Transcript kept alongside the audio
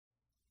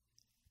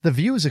The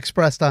views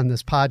expressed on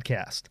this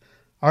podcast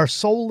are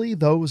solely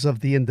those of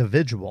the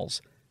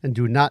individuals and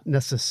do not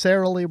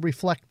necessarily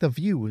reflect the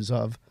views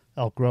of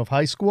Elk Grove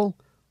High School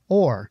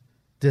or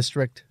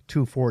District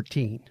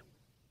 214.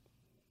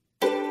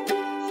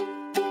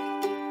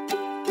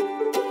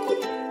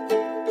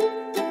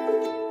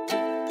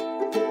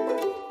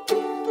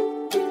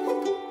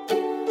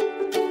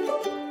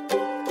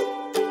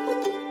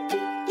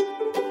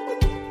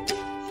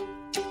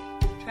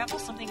 Travel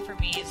something for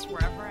me is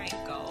wherever I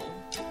go,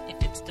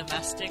 if it's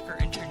domestic or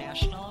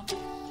international,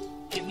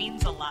 it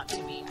means a lot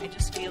to me. I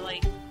just feel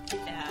like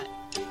that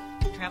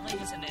traveling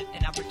is an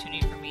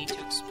opportunity for me to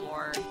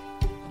explore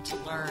and to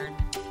learn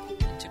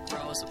and to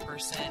grow as a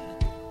person.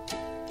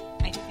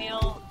 I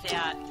feel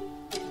that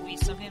we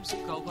sometimes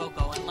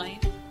go in life,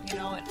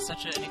 at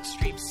such an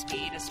extreme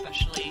speed,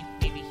 especially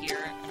maybe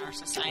here in our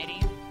society.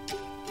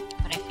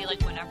 But I feel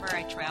like whenever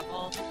I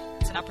travel,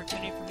 it's an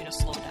opportunity for me to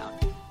slow down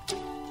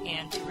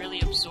and to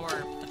really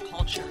absorb the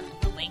culture,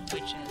 and the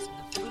languages, and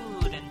the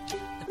food, and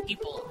the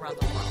people around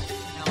the world.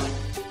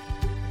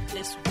 And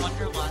this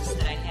wanderlust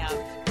that I have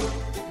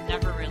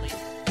never really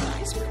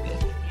dies for me,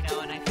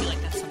 and I feel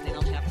like that's something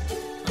I'll have for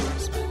the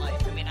rest of my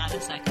life. I mean,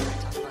 honestly, I could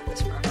talk about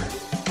this forever.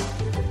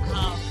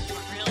 But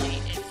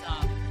really,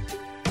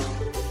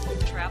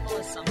 travel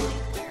is something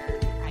where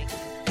I can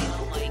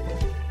feel like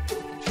I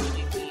can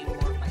truly be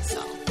more of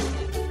myself,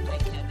 and I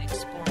can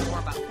explore more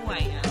about who I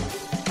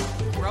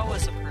am, grow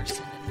as a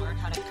person, and learn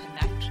how to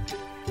connect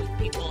with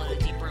people at a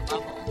deeper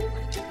level.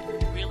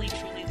 Like, really,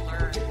 truly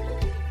learn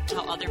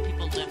how other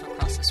people live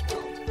across this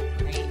world,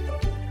 right?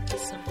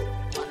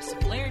 A lot of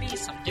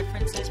similarities, some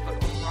differences,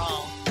 but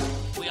overall,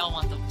 we all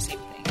want the same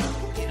thing,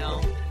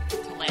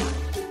 to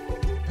laugh,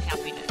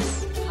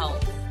 happiness,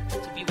 health,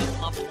 to be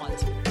with loved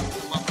ones, to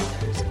love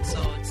others. And so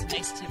it's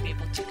nice to be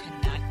able to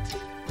connect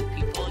with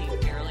people you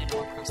barely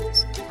know across the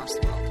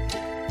world.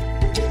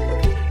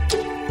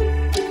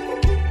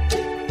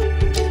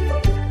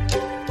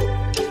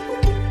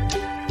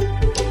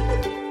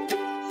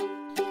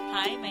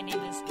 Hi, my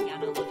name is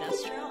Yana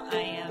Lodestro.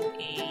 I am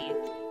a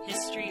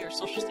history or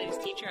social studies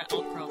teacher at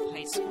Elk Grove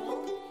High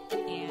School,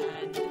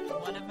 and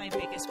one of my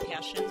biggest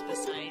passions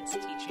besides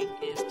teaching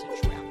is to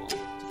travel.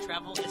 To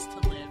travel is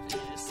to live, and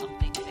it is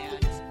something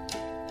that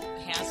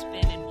has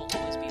been and will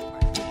always be a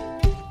part of me.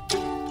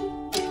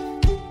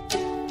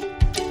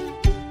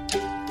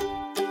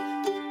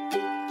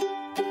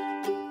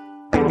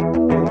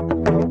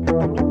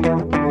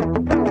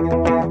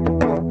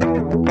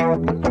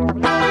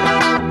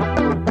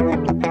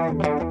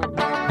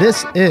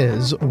 This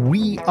is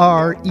We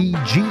Are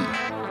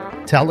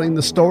EG, telling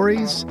the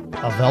stories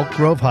of Elk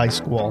Grove High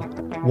School,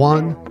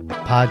 one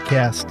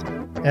podcast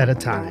at a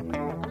time.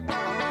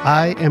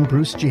 I am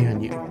Bruce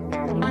Janu.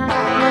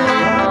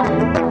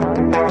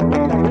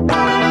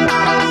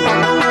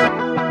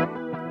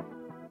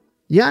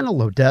 Yana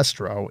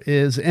Lodestro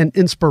is an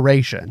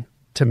inspiration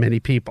to many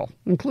people,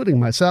 including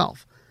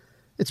myself.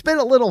 It's been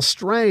a little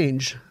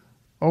strange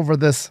over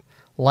this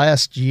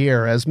last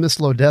year as Miss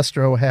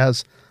Lodestro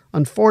has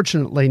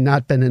unfortunately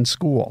not been in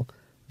school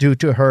due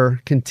to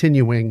her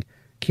continuing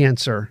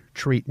cancer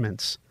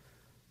treatments.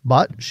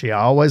 But she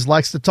always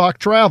likes to talk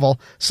travel,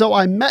 so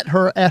I met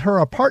her at her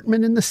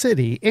apartment in the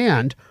city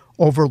and,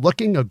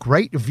 overlooking a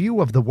great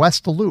view of the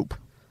West Loop,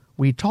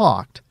 we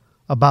talked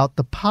about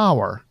the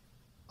power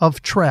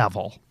of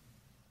travel.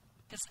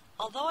 Because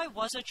although I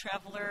was a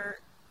traveler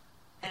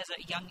as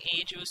a young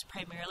age, it was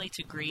primarily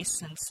to Greece,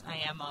 since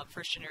I am a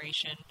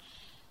first-generation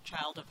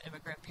child of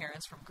immigrant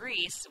parents from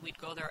Greece. We'd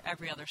go there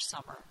every other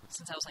summer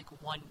since I was like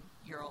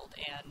 1-year-old,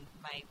 and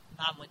my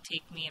mom would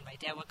take me and my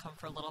dad would come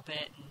for a little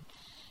bit, and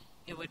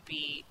it would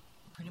be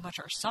pretty much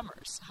our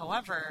summers.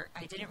 However,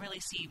 I didn't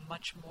really see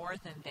much more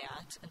than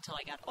that until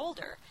I got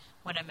older.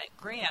 When I met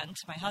Grant,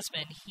 my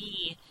husband,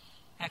 he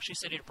actually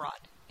studied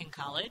abroad in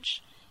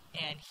college,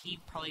 and he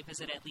probably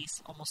visited at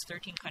least almost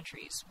 13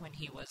 countries when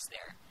he was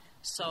there.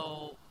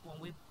 So when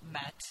we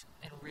met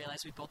and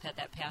realized we both had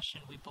that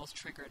passion, we both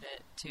triggered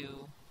it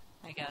to,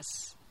 I guess,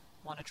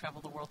 want to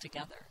travel the world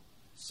together.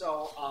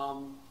 So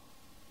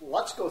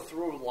let's go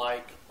through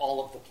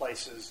all of the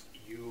places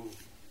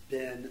you've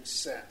been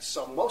since.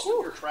 So most of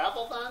your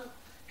travel then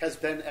has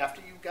been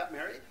after you got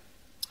married?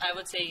 I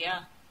would say,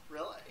 yeah.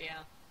 Really?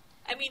 Yeah.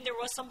 I mean, there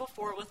was some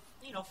before with,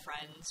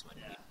 friends when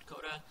we'd go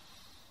to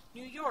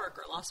New York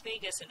or Las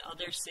Vegas and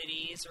other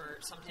cities or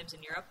sometimes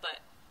in Europe,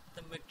 but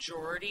the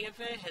majority of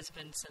it has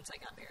been since I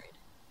got married.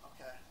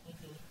 Okay.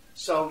 Mm-hmm.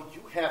 So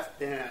you have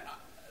been,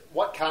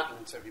 what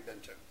continents have you been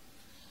to?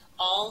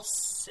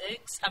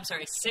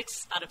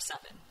 Six out of 7.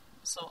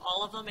 So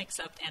all of them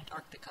except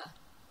Antarctica.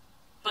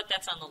 But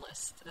that's on the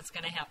list. That's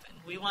going to happen.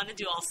 We want to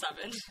do all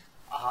 7.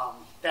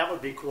 That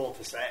would be cool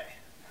to say.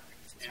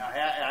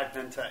 I've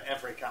been to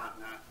every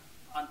continent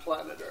on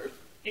planet Earth.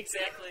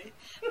 Exactly.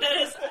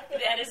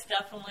 That is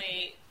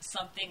definitely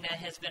something that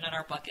has been on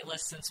our bucket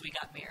list since we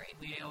got married.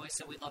 We always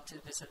said we'd love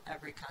to visit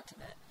every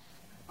continent.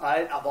 All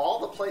right, of all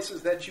the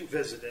places that you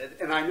visited,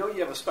 and I know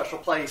you have a special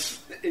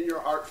place in your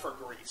heart for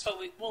Greece. But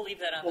we'll leave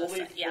that on the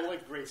side. Yeah. We'll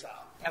leave Greece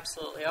out.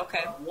 Absolutely.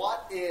 Okay.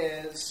 What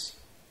is,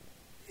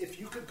 if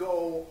you could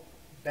go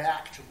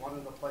back to one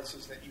of the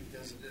places that you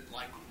visited,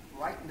 like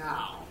right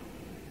now,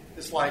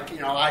 it's like,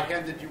 I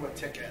handed you a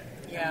ticket.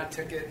 Yeah. And the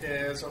ticket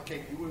is,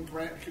 okay, you and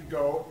Grant could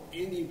go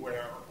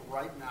anywhere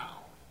right now.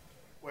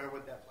 Where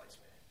would that place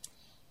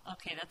be?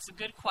 Okay, that's a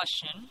good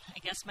question. I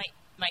guess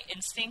my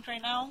instinct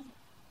right now,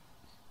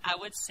 I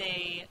would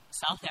say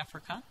South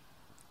Africa,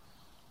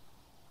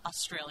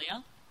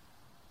 Australia,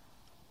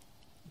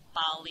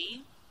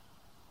 Bali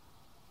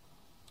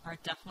are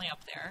definitely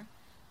up there.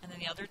 And then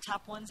the other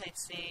top ones I'd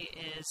say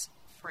is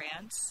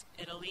France,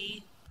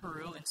 Italy,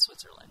 Peru, and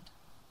Switzerland.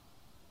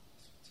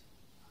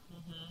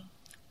 Mm-hmm.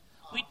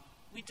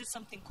 We did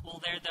something cool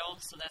there, though,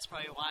 so that's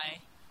probably why.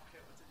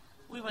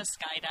 We went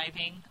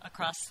skydiving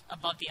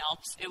above the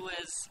Alps. It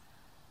was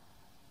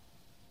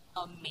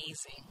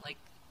amazing. Like,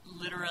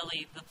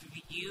 literally, the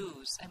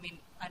views. I mean,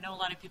 I know a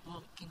lot of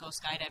people can go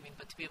skydiving,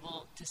 but to be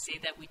able to say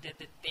that we did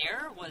it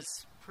there was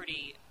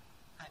pretty,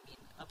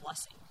 a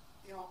blessing.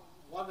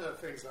 One of the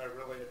things that I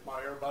really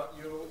admire about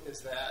you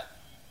is that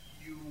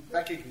you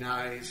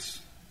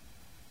recognize,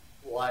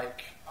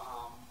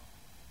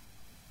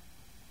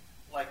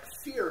 like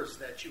fears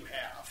that you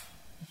have.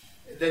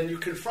 And then you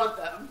confront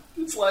them.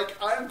 It's like,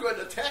 I'm going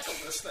to tackle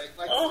this thing.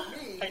 Like, for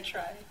me, I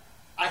try.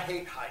 I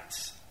hate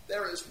heights.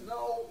 There is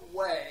no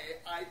way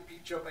I'd be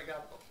jumping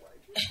out of a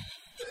plane.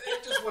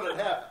 It just wouldn't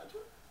happen.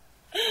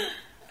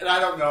 And I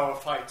don't know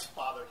if heights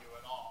bother you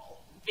at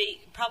all.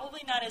 They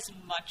probably not as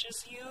much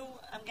as you,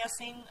 I'm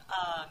guessing.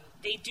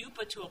 They do,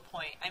 but to a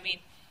point. I mean,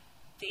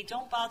 they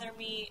don't bother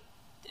me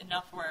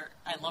enough where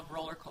I love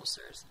roller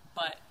coasters.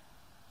 But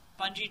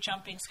bungee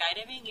jumping,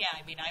 skydiving,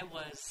 yeah,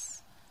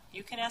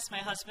 you can ask my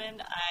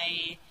husband,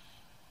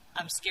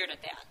 I'm scared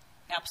of that.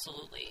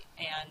 Absolutely.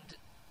 And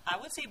I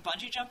would say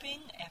bungee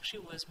jumping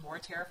actually was more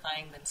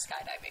terrifying than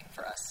skydiving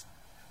for us.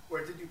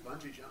 Where did you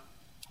bungee jump?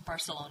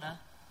 Barcelona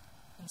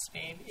in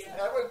Spain. Yeah.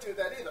 I wouldn't do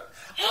that either.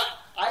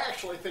 I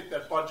actually think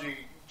that bungee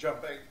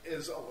jumping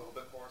is a little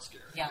bit more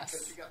scary. Yes.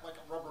 Because you got like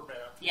a rubber band.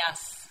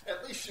 Yes.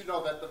 At least you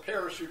know that the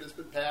parachute has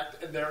been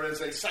packed and there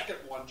is a second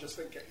one just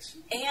in case.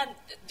 And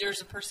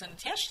there's a person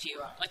attached to you,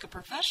 right, like a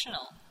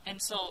professional.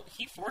 And so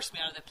he forced me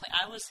out of the plane.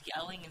 I was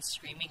yelling and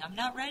screaming, I'm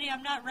not ready.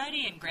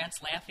 And Grant's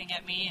laughing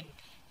at me and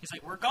he's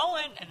like, we're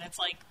going. And it's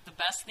like the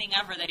best thing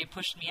ever that he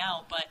pushed me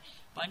out. But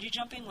bungee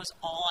jumping was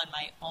all on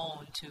my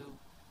own to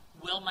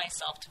will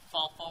myself to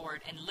fall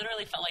forward and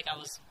literally felt like I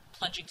was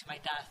plunging to my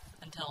death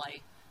until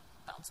I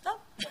bounced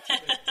up.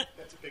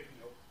 That's a big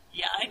no.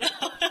 Yeah, I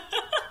know.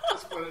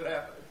 That's what it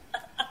happened.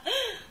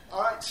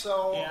 All right,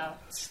 so yeah.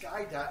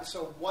 Skydiving.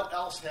 So what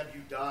else have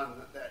you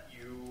done that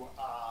you,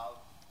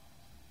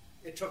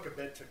 it took a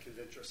bit to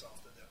convince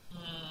yourself to do?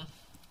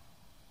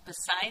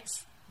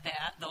 Besides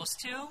that, those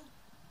two,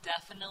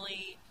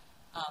 definitely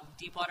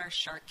deepwater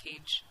shark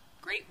cage,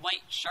 great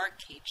white shark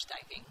cage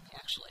diving,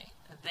 actually.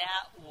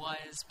 That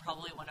was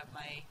probably one of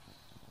my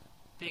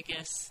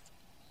biggest,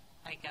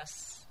 I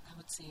guess, I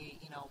would say,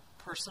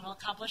 personal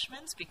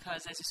accomplishments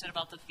because, as you said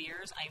about the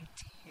fears, I'm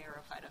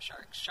terrified of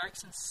sharks.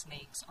 Sharks and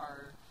snakes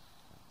are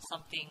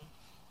something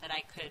that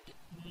I could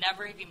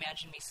never have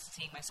imagined me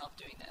seeing myself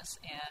doing this.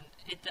 And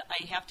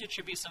I have to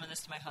attribute some of this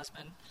to my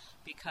husband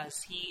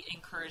because he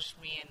encouraged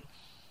me and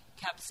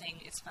kept saying,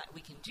 it's fine,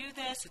 we can do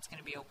this, it's going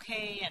to be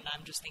okay. And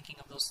I'm just thinking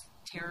of those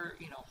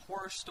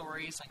horror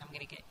stories, like I'm going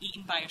to get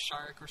eaten by a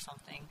shark or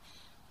something.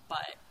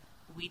 But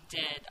we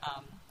did,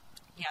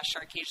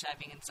 shark cage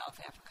diving in South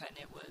Africa, and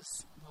it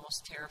was the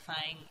most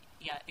terrifying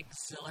yet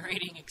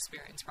exhilarating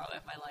experience probably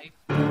of my life.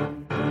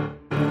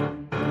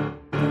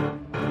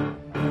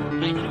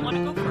 I didn't want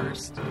to go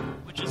first,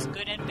 which is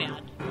good and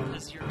bad,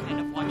 because you're kind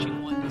of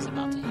watching what is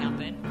about to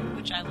happen,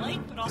 which I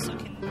like, but also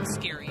can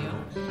scare you.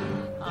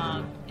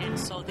 And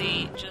so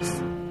they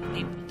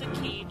put the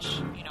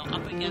cage,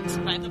 up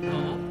against by the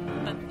boat,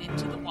 but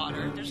into the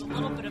water. There's a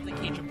little bit of the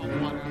cage above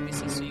water,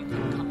 obviously, so you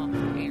can come up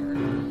for air.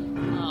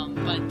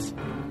 But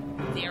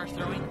they are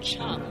throwing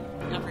chum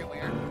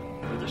everywhere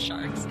for the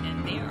sharks,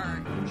 and they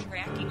are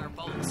tracking our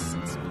boats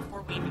since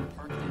before we even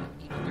parked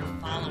it. They're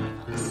following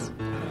us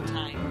the whole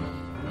time.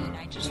 And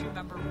I just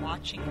remember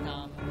watching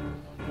them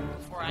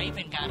before I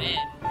even got in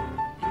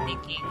and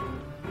thinking,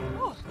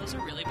 oh, those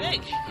are really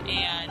big.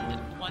 And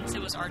once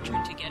it was our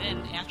turn to get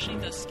in, actually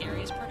the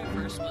scariest part at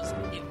first was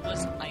it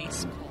was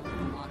ice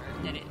cold water,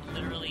 that it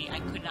literally, I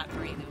could not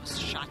breathe. It was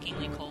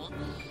shockingly cold.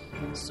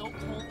 So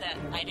cold that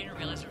I didn't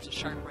realize there was a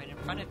shark right in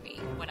front of me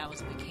when I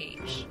was in the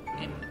cage.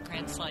 And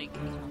Grant's like,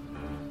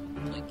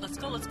 let's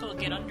go,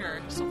 get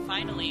under. So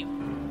finally,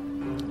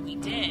 we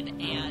did,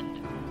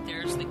 and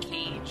there's the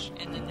cage,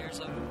 and then there's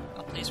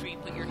a place where you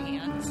put your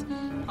hands,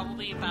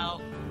 probably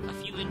about a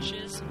few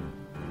inches.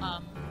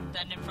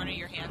 Then in front of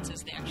your hands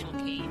is the actual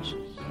cage.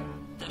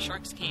 The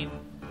sharks came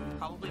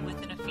probably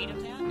within a feet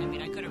of that. I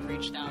mean, I could have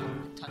reached out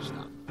and touched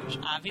them, which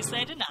obviously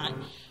I did not.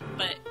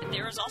 But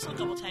there was also a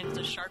couple times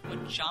the shark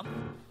would jump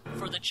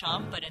for the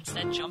chum, but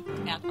instead jumped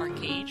at our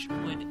cage,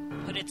 would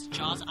put its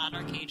jaws on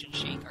our cage and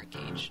shake our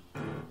cage.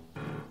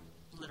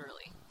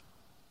 Literally.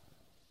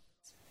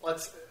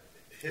 Let's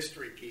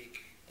history geek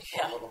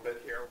for a little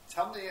bit here.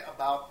 Tell me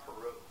about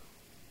Peru.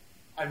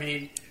 I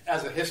mean,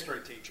 as a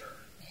history teacher,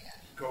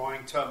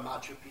 going to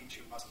Machu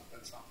Picchu must have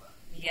been something.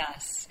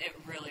 Yes, it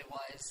really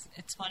was.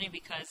 It's funny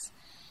because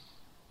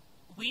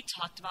we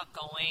talked about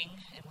going,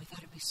 and we thought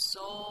it'd be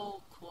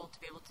so cool to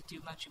be able to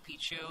do Machu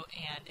Picchu,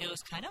 and it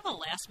was kind of a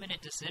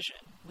last-minute decision.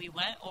 We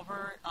went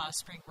over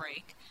spring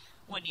break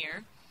one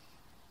year,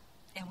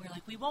 and we were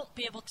like, we won't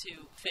be able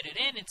to fit it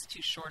in. It's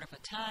too short of a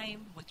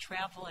time with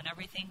travel and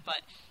everything,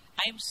 but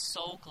I'm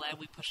so glad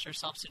we pushed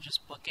ourselves to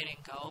just book it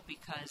and go,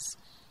 because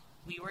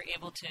we were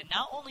able to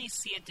not only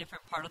see a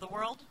different part of the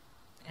world,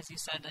 as you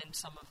said, in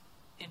some of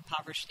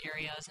impoverished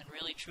areas, and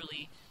really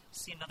truly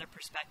see another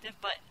perspective,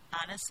 but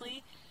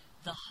honestly,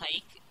 the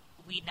hike,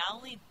 we not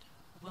only,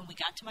 when we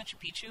got to Machu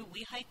Picchu,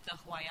 we hiked the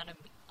Huayana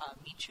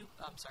Picchu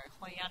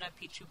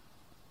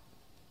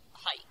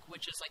hike,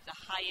 which is like the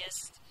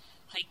highest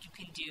hike you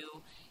can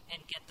do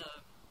and get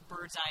the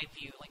bird's eye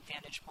view, like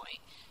vantage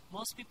point.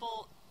 Most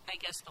people, I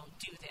guess, don't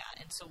do that,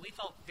 and so we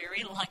felt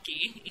very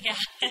lucky. Yeah.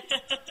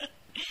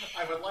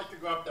 I would like to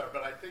go up there,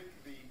 but I think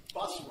the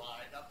bus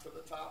ride up to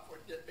the top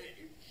would get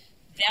me.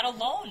 That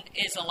alone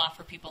is a lot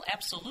for people,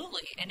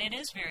 absolutely, and it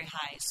is very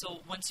high.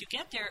 So once you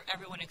get there,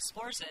 everyone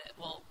explores it.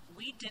 Well,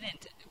 we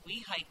didn't.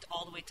 We hiked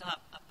all the way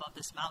up above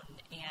this mountain,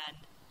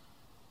 and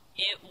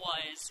it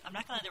was, I'm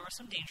not going to lie, there were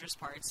some dangerous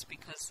parts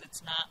because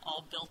it's not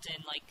all built in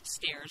like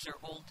stairs or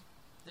old,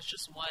 it's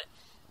just what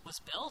was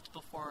built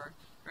before,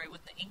 right,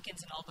 with the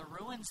Incans and all the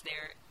ruins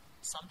there.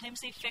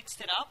 Sometimes they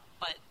fixed it up,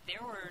 but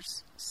there were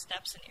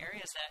steps and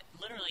areas that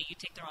literally you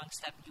take the wrong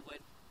step, you would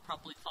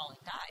probably fall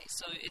and die.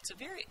 So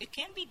it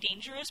can be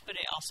dangerous, but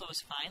it also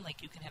is fine.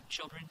 Like, you can have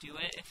children do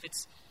it if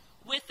it's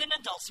with an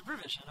adult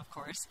supervision, of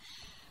course.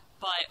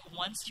 But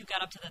once you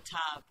got up to the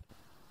top,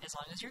 as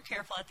long as you're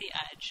careful at the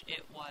edge,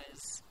 it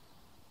was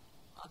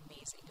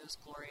amazing. It was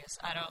glorious.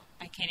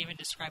 I can't even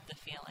describe the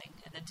feeling.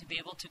 And then to be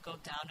able to go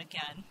down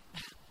again,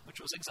 which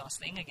was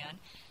exhausting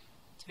again,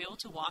 to be able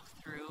to walk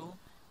through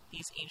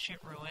these ancient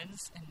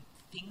ruins and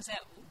things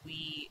that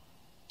we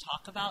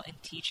talk about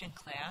and teach in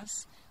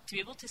class, to be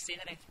able to say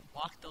that I've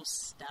walked those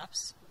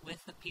steps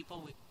with the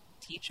people we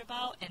teach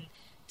about, and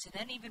to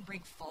then even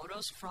bring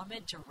photos from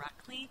it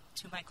directly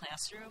to my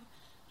classroom,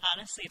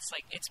 honestly,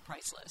 it's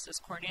priceless. As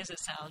corny as it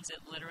sounds,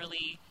 it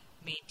literally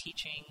made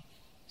teaching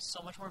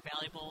so much more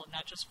valuable,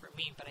 not just for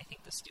me, but I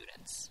think the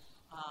students.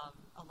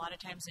 A lot of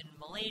times in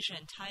Malaysia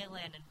and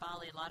Thailand and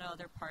Bali, a lot of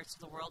other parts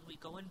of the world, we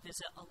go and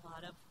visit a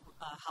lot of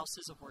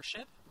houses of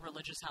worship,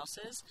 religious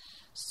houses.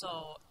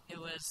 So it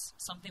was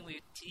something we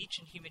would teach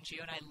in Human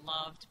Geo, and I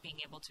loved being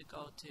able to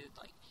go to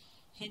like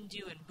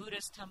Hindu and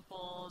Buddhist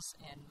temples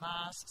and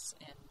mosques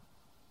and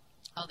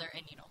other,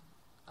 and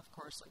of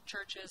course, like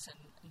churches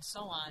and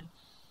so on.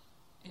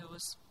 It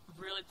was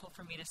really cool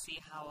for me to see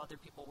how other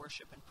people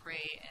worship and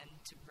pray, and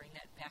to bring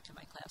that back to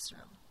my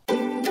classroom.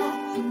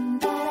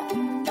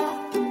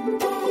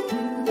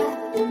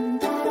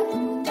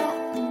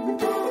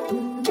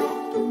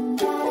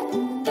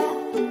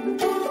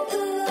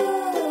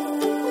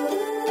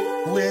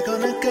 We're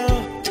gonna go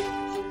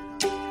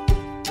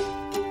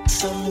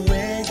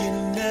somewhere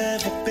you've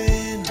never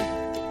been.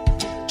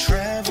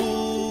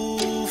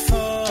 Travel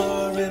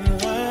far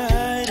and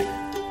wide.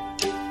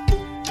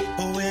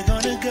 We're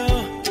gonna go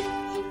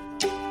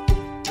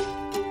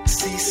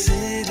see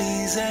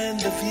cities and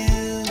the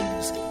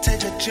views.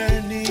 Take a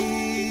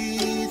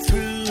journey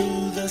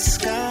through the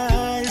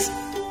skies.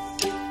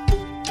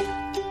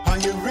 Are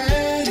you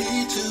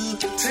ready to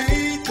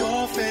take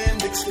off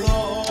and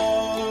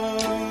explore?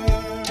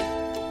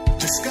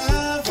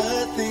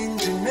 Discover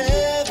things you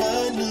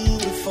never knew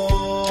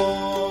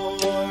before.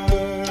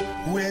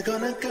 We're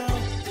gonna go.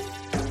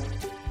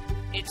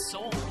 It's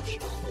so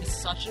emotional. It's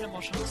such an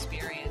emotional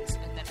experience,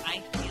 and then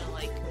I feel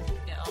like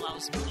it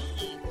allows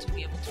me to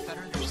be able to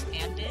better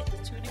understand it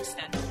to an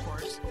extent, of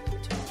course,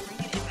 to bring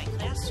it in my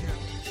classroom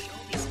and show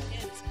these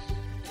kids.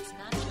 It's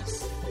not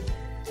just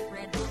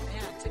random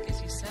facts. Like,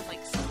 as you said,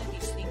 like, some of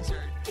these things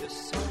are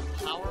just so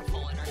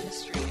powerful in our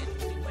history,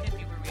 and we wouldn't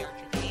be where we are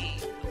today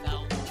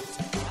without things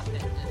that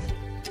happened.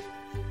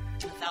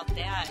 And without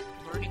that,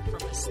 learning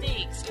from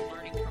mistakes and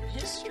learning from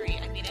history,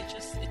 I mean,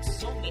 it's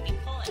so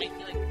meaningful, and I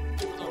feel like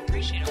people don't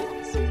appreciate it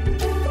always.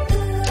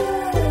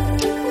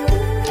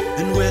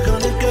 And we're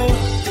gonna go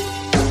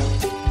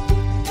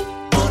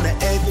on an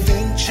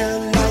adventure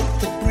like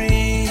the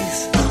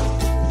breeze,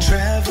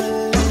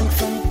 traveling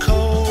from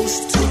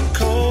coast to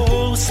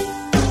coast.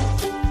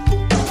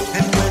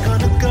 And we're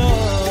gonna go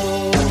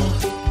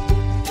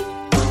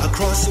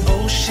across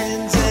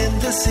oceans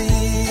and the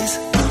seas,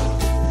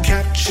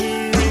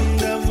 capturing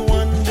the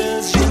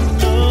wonders you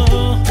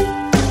know.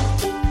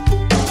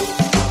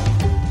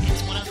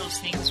 It's one of those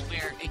things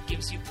where it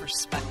gives you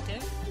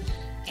perspective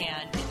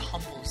and it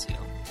humbles you,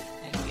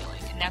 I feel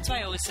like. And that's why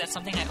I always said,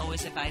 something I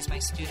always advise my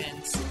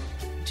students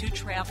to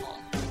travel,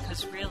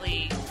 because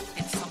really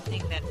it's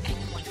something that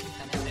anyone can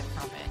benefit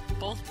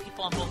both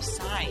people on both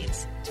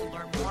sides to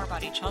learn more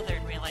about each other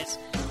and realize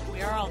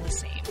we are all the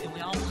same and we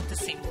all want the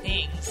same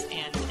things.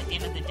 And at the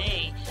end of the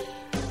day,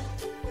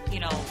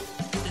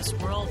 this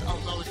world,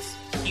 although it's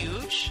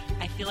huge,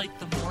 I feel like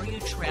the more you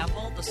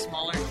travel, the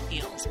smaller it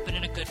feels, but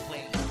in a good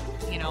way.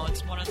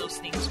 It's one of those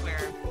things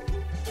where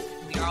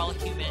we are all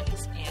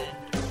humans,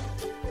 and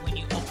when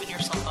you open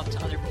yourself up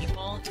to other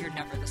people, you're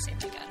never the same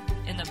again,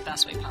 in the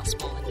best way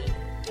possible, and it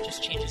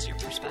just changes your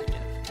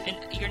perspective. And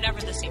you're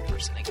never the same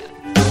person again.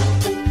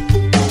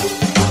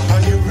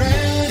 Are you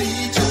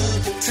ready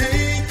to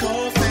take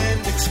off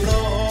and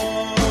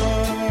explore?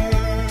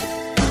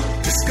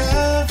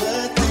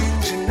 Discover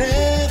things you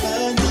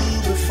never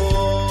knew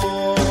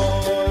before.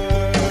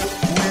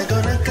 We're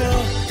gonna go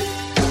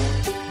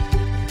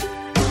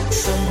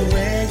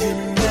somewhere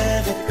you've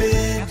never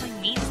been.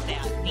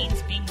 Traveling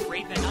means being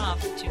brave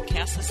enough to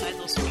cast aside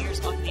those fears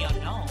of the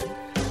unknown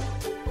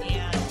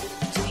and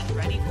just being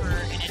ready for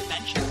an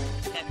adventure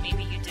that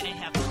maybe you didn't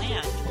have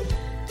planned,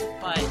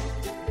 but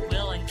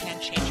will and can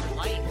change your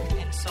life.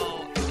 And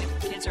so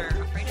if kids are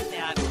afraid of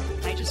that,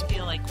 I just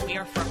feel like we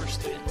are forever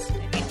students. I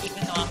mean,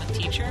 even though I'm a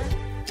teacher,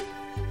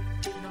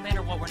 no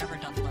matter what, we're never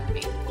done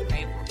learning,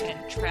 right?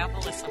 And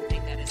travel is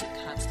something that is a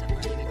constant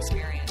learning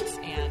experience.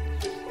 And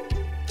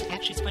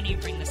actually, it's funny you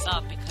bring this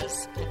up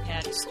because I've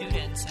had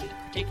students, and in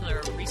particular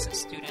a recent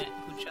student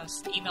who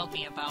just emailed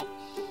me about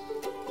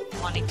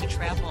wanting to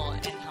travel,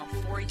 and how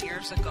 4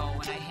 years ago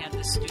when I had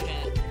this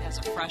student as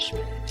a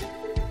freshman,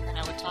 and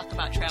I would talk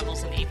about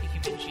travels in AP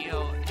Human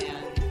Geo,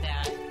 and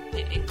that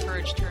it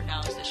encouraged her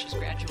now as she's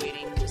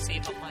graduating to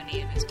save up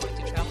money and is going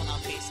to travel now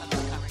based on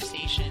our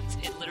conversations.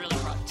 It literally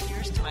brought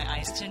tears to my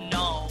eyes to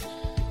know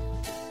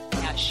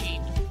that she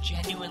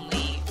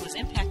genuinely was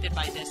impacted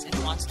by this and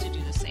wants to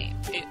do the same.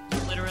 It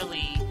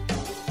literally,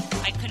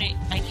 I can't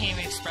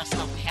even express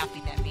how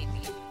happy that made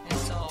me. And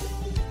so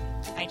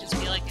I just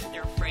feel like if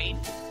they're afraid,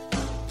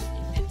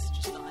 if it's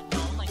just the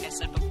unknown, like I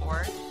said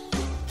before,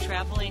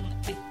 traveling,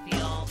 I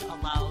feel,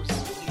 allows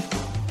you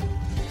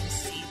to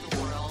see the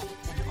world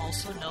and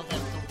also know that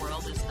the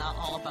world is not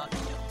all about you.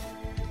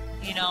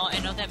 I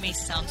know that may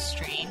sound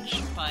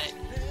strange, but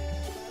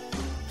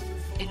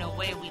in a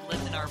way we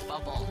live in our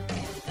bubble,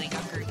 and the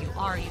younger you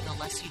are, the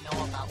less you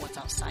know about what's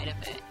outside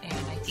of it. And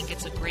I think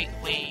it's a great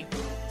way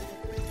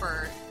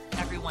for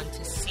everyone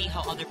to see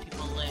how other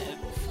people live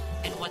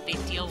and what they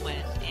deal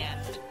with,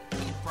 and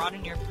you can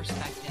broaden your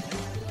perspective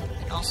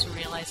and also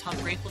realize how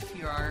grateful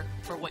you are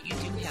for what you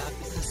do have,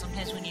 because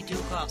sometimes when you do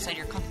go outside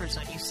your comfort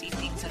zone, you see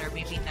things that are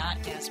maybe not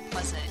as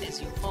pleasant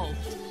as you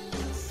hoped,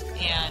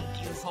 and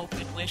you hope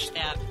and wish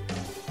that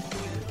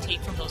you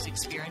take from those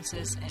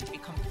experiences and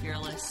become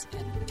fearless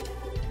and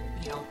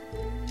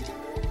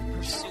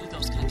pursue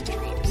those kind of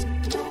dreams.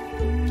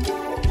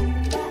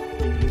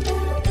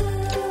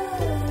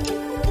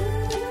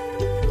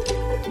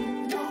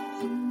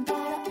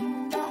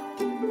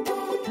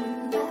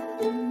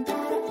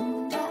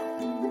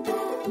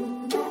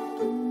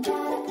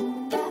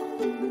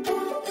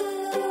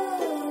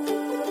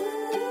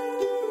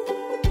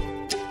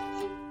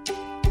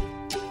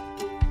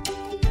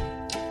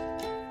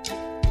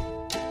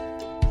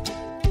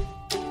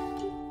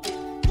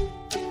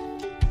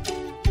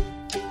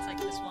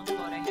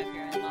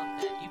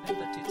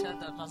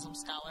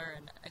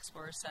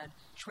 Said,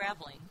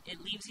 traveling, it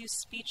leaves you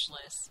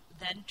speechless,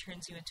 then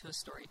turns you into a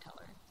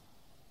storyteller.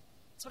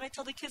 That's what I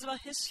tell the kids about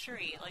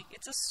history. Like,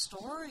 it's a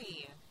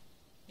story.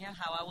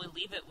 How I would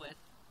leave it with,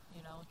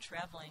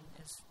 traveling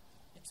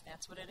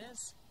that's what it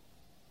is.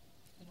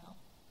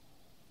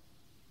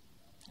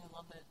 I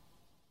love it.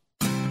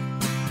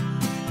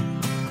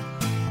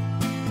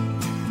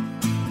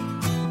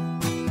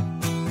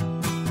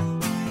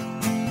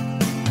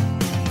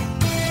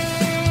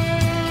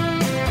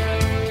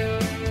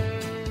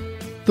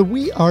 The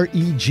We Are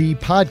EG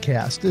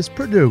podcast is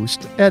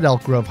produced at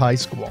Elk Grove High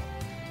School.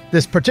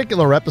 This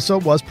particular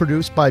episode was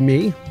produced by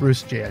me,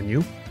 Bruce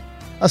Janu.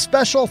 A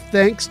special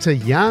thanks to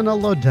Yana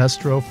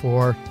Lodestro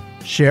for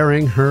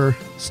sharing her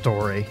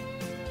story.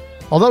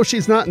 Although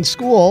she's not in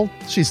school,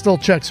 she still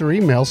checks her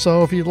email,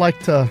 so if you'd like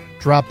to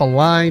drop a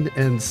line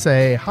and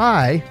say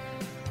hi,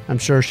 I'm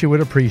sure she would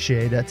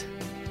appreciate it.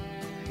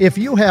 If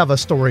you have a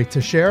story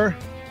to share,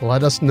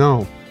 let us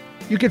know.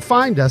 You can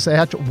find us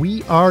at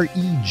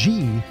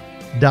weareg.org.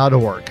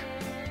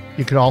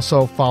 You can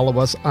also follow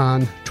us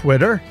on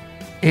Twitter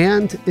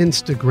and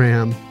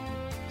Instagram.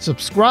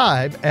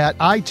 Subscribe at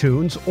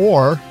iTunes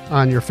or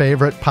on your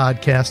favorite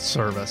podcast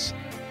service.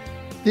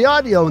 The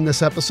audio in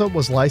this episode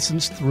was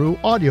licensed through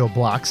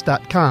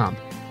audioblocks.com.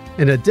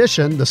 In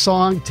addition, the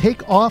song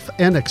Take Off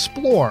and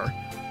Explore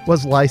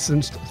was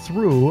licensed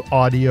through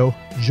Audio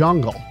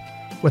Jungle,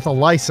 with a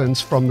license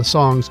from the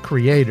song's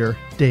creator,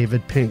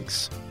 David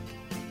Pinks.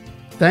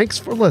 Thanks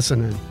for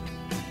listening.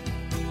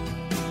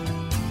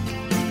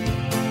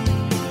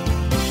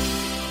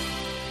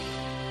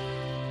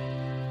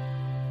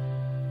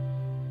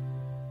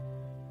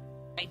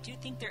 I do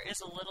think there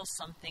is a little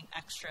something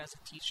extra as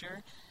a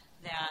teacher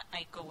that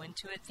I go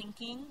into it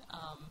thinking.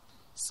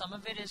 Some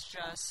of it is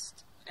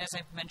just, as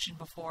I've mentioned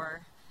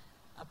before,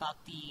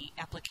 about the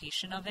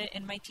application of it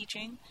in my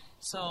teaching.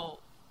 So,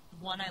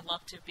 one, I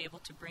love to be able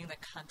to bring the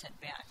content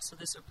back. So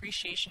this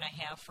appreciation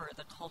I have for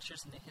the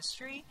cultures and the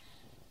history,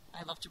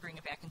 I love to bring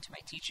it back into my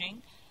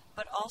teaching.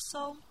 But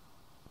also,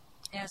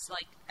 as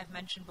like I've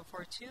mentioned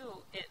before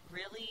too, it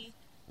really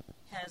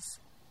has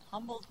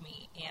humbled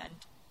me and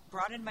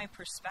broadened my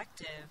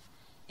perspective.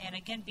 And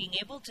again, being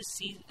able to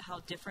see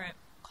how different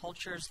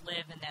cultures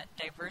live and that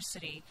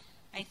diversity,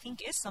 I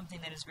think is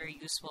something that is very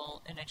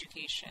useful in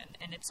education.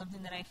 And it's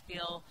something that I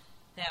feel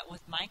that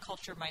with my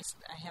culture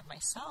I have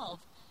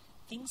myself,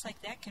 things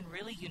like that can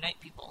really unite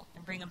people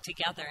and bring them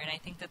together. And I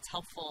think that's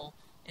helpful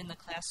in the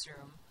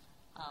classroom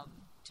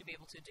to be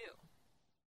able to do.